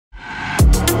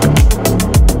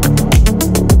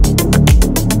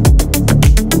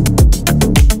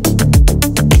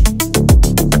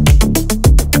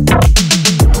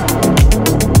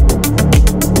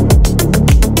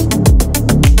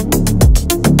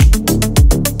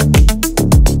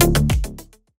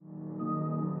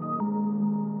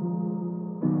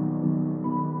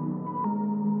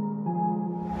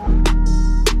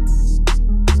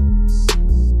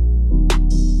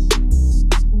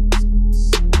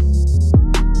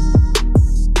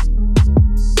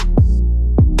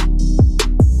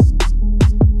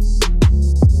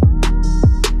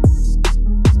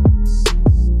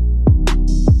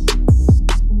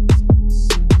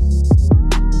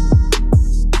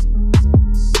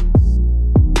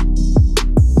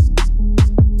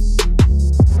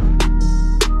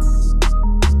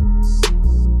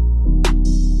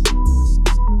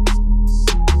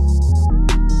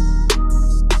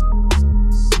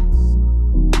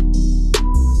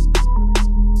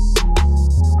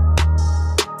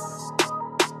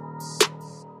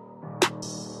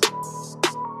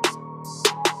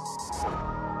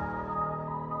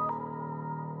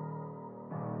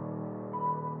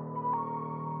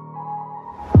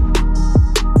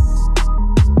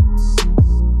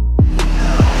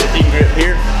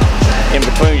here, in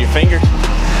between your fingers.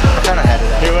 I kind of had it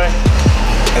out. Here way.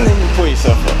 And then you pull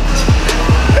yourself up.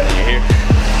 And you're here.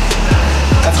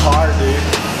 That's hard, dude.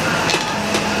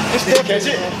 Did you catch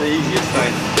it? The easiest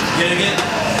thing. Get it again?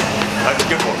 Okay,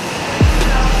 good for it.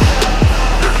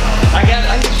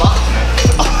 I need boxing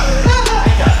it.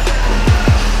 I got it.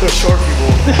 Those short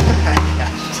people.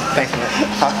 Thanks, man.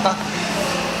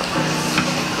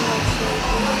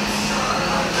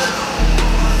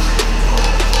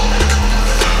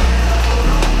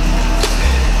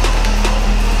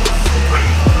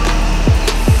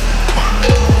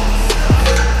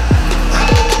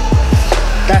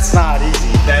 That's not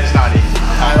easy. That is not easy.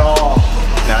 At all.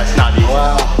 No, it's not easy.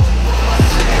 Wow.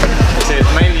 It's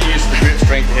mainly used for grip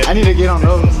strength to hit. I need to get on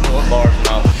those. Bars and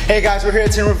all. Hey guys, we're here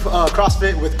at Tin Roof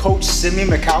CrossFit with Coach Simi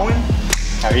McCowan.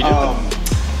 How are you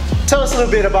doing? Tell us a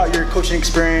little bit about your coaching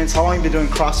experience, how long you've been doing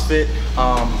CrossFit,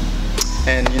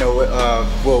 and you know,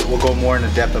 we'll go more into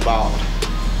depth about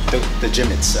the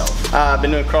gym itself. I've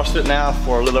been doing CrossFit now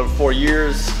for a little over 4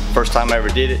 years. First time I ever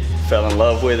did it, fell in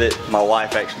love with it. My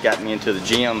wife actually got me into the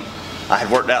gym. I had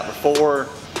worked out before,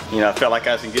 you know, I felt like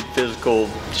I was in good physical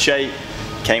shape.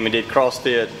 Came and did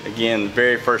CrossFit again. The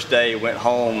very first day, went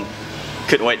home,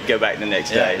 couldn't wait to go back the next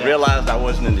day. Yeah. Realized I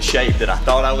wasn't in the shape that I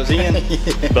thought I was in,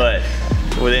 but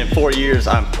within 4 years,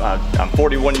 I'm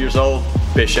 41 years old,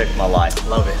 best shape of my life.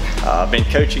 Love it. I've been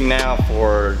coaching now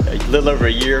for a little over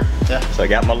a year. Yeah. So I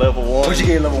got my level 1. Where'd you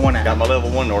get your level 1 at? Got my level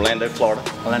 1 in Orlando, Florida.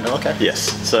 Orlando, okay. Yes.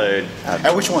 So.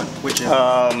 At which one? Which gym?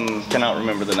 Cannot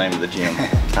remember the name of the gym.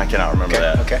 I cannot remember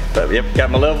that. Okay. But yep, got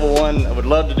my level 1. I would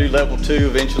love to do level 2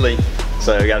 eventually.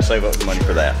 So I got to save up the money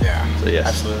for that. Yeah. So yes.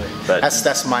 Absolutely. But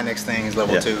that's my next thing is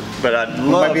level 2. But I'd We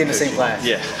love might be in the coaching. same class.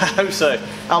 Yeah, I hope so.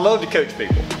 I love to coach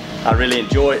people. I really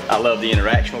enjoy it. I love the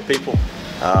interaction with people.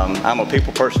 I'm a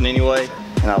people person anyway,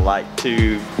 and I like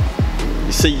to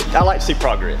see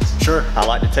progress. Sure. I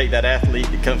like to take that athlete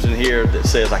that comes in here that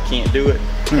says I can't do it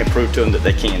and prove to them that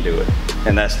they can do it.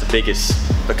 And that's the biggest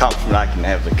accomplishment I can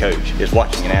have as a coach, is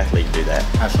watching an athlete do that.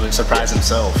 Absolutely. Surprise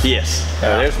himself. Yes.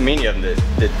 Yeah. There's many of them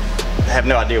that have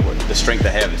no idea what the strength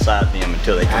they have inside them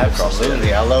until they come across it.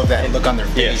 Absolutely. I love that look on their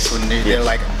face when they're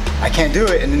like, I can't do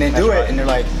it, and then they do it, and they're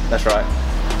like, that's right.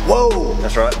 whoa.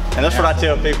 That's right. And that's what I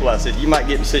tell people. I said, you might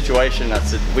get in a situation. I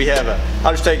said,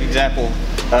 I'll just take an example.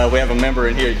 We have a member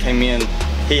in here that came in.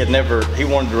 He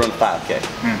wanted to run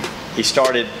 5K. He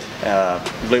started, I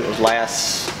believe it was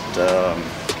last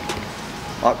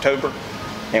October,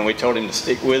 and we told him to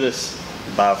stick with us.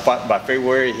 By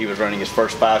February, he was running his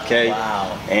first 5K.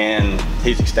 Wow. And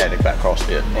he's ecstatic about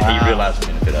CrossFit, and he realized the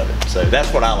benefit of it. So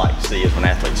that's what I like to see, is when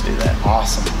athletes do that.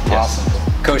 Awesome. Yes.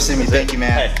 Awesome. Coach Simi, thank you,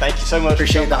 man. Hey, thank you so much.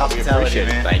 Appreciate the hospitality, appreciate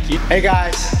man. it. Thank you. Hey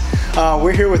guys,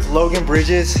 we're here with Logan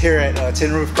Bridges here at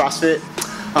Tin Roof CrossFit.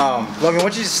 Logan, why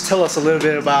don't you just tell us a little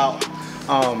bit about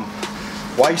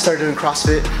why you started doing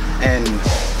CrossFit and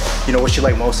you know what you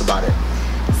like most about it?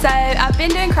 So I've been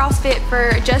doing CrossFit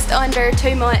for just under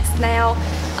 2 months now,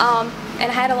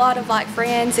 and I had a lot of like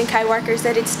friends and co-workers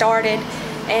that had started.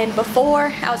 And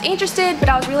before, I was interested, but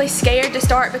I was really scared to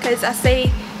start because I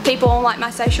see people on like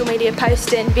my social media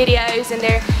posting videos and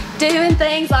they're doing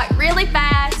things like really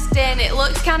fast and it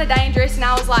looks kind of dangerous, and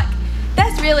I was like,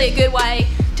 that's really a good way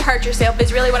to hurt yourself,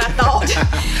 is really what I thought.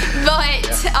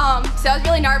 But so I was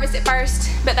really nervous at first,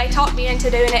 but they talked me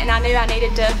into doing it, and I knew I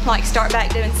needed to like start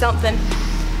back doing something.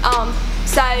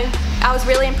 So I was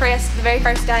really impressed the very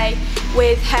first day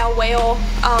with how well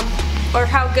or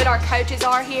how good our coaches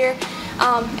are here,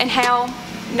 and how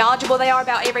knowledgeable they are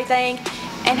about everything,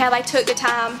 and how they took the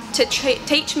time to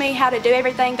teach me how to do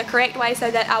everything the correct way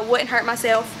so that I wouldn't hurt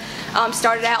myself.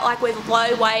 Started out like with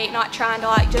low weight, not trying to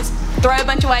like just throw a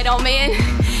bunch of weight on me and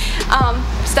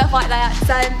stuff like that.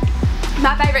 So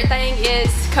my favorite thing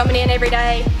is coming in every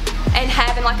day and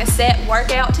having like a set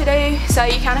workout to do. So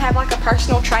you kind of have like a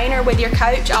personal trainer with your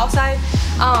coach also.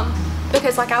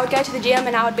 Because like I would go to the gym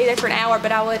and I would be there for an hour,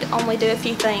 but I would only do a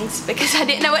few things because I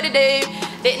didn't know what to do,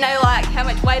 didn't know like how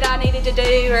much weight I needed to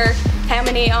do or how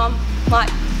many like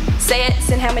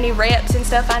sets and how many reps and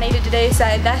stuff I needed to do. So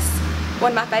that's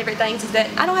one of my favorite things, is that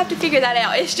I don't have to figure that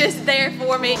out. It's just there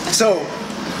for me. So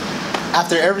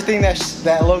after everything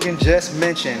that Logan just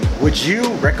mentioned, would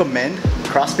you recommend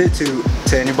CrossFit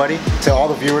to anybody, to all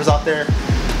the viewers out there?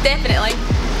 Definitely,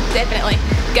 definitely.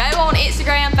 Go on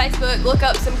Instagram, Facebook, look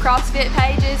up some CrossFit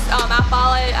pages. I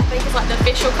follow, I think it's like the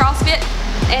official CrossFit,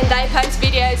 and they post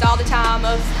videos all the time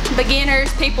of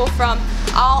beginners, people from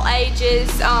all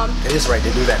ages. It is right,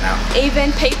 they do that now.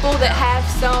 Even people that have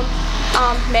some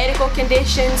medical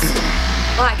conditions,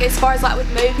 like as far as like with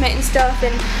movement and stuff,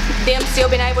 and them still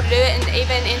being able to do it, and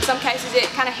even in some cases it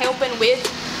kind of helping with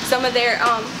some of their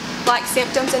like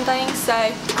symptoms and things. So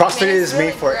CrossFit is really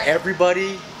made for great.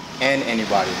 everybody and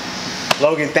anybody.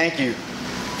 Logan, thank you.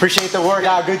 Appreciate the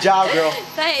workout. Good job, girl.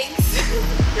 Thanks.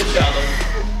 Good job,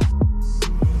 Logan.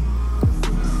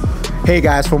 Hey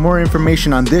guys, for more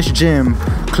information on this gym,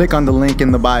 click on the link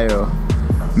in the bio.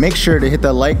 Make sure to hit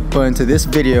the like button to this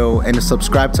video and to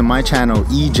subscribe to my channel,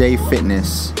 EJ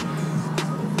Fitness.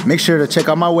 Make sure to check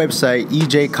out my website,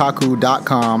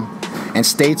 ejkaku.com, and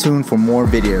stay tuned for more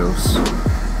videos.